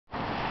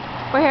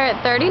We're here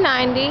at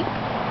 3090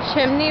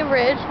 Chimney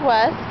Ridge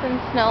West in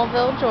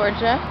Snellville,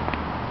 Georgia.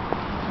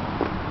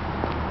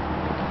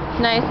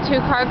 Nice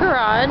two-car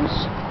garage.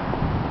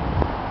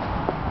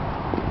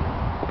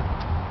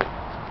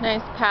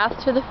 Nice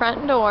path to the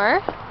front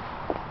door.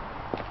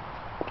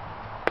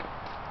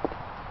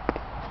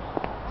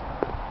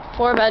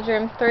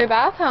 4-bedroom,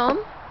 3-bath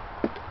home.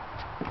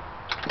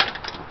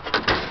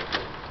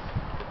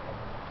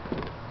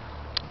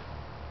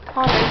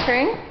 Upon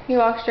entering, you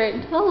walk straight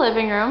into the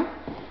living room.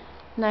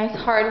 Nice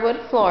hardwood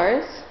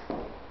floors.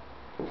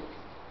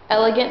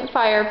 Elegant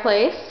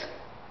fireplace.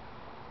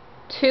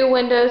 2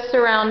 windows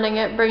surrounding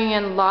it, bringing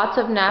in lots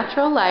of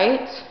natural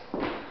light.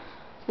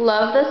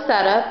 Love the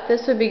setup.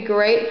 This would be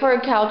great for a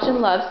couch and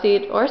love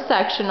seat or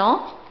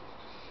sectional.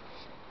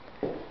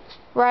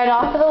 Right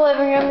off of the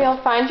living room,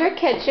 you'll find your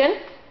kitchen.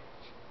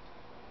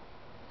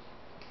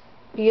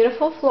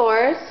 Beautiful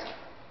floors.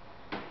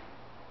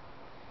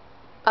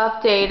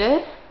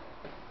 Updated.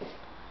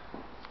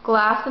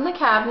 Glass in the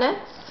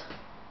cabinets.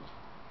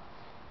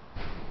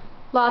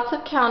 Lots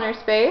of counter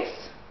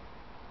space.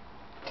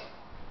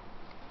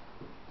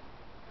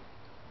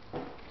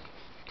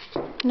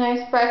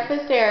 Nice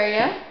breakfast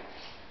area.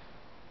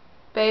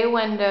 Bay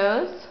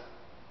windows.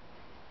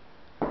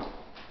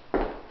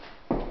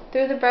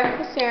 Through the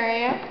breakfast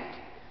area,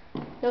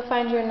 you'll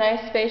find your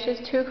nice spacious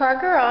 2-car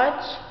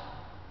garage.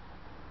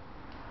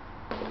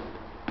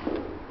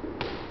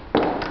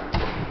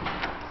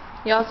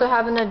 You also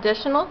have an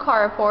additional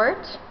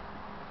carport.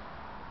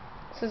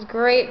 This is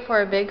great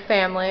for a big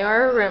family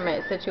or a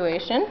roommate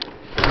situation.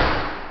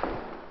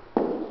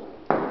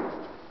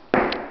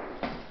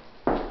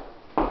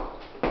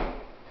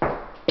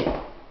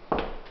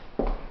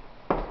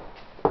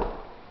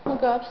 We'll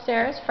go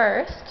upstairs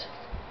first.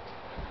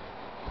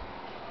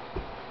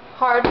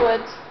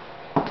 Hardwoods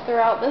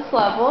throughout this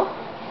level.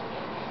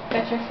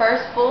 Got your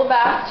first full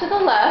bath to the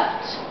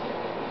left.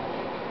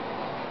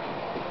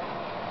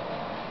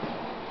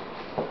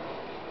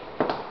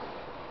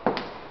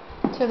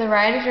 To the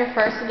right is your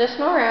first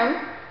additional room.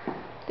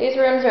 These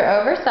rooms are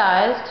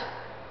oversized.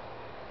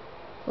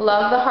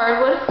 Love the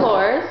hardwood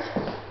floors.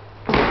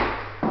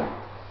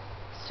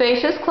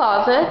 Spacious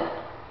closet.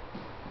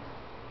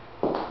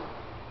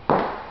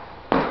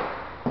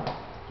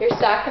 Your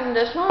second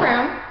additional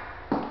room.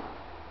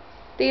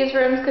 These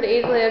rooms could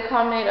easily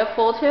accommodate a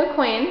full to a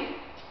queen.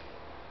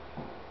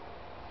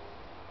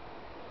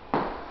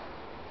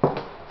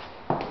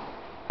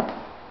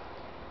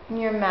 And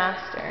your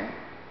master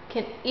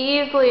can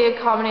easily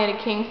accommodate a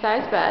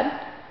king-size bed.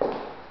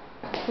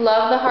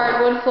 Love the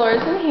hardwood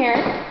floors in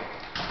here.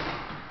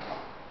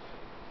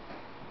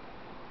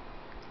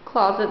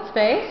 Closet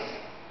space.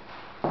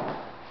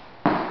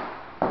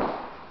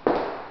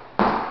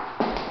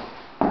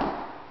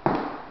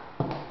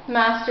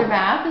 Master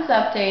bath is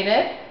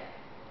updated.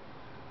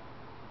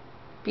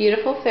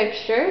 Beautiful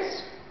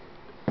fixtures.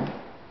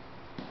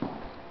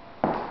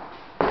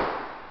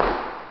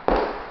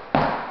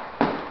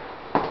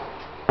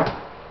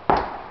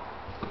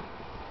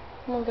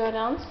 We'll go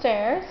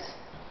downstairs.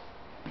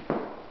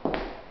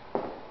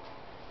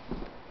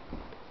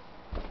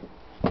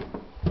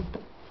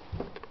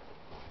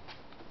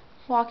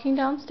 Walking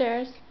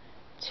downstairs,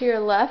 to your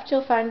left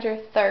you'll find your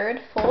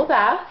third full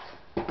bath.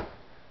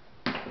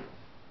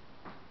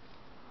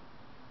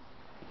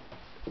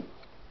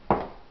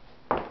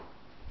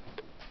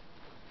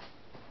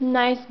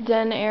 Nice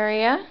den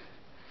area.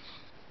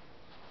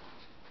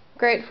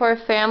 Great for a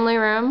family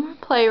room,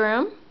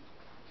 playroom.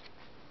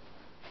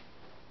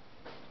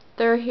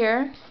 Through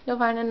here, you'll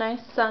find a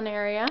nice sun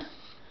area,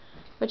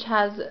 which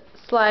has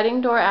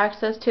sliding door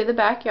access to the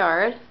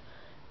backyard,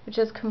 which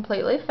is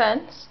completely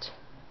fenced.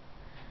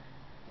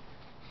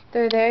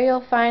 Through there,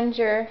 you'll find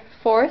your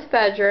 4th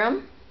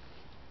bedroom,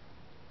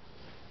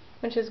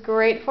 which is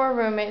great for a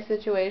roommate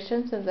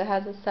situation since it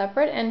has a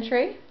separate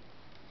entry.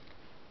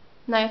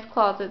 Nice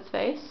closet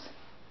space.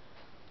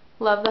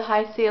 Love the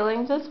high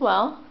ceilings as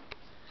well.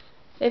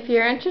 If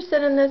you're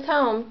interested in this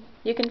home,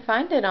 you can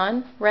find it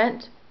on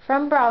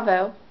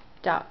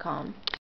rentfrombravo.com.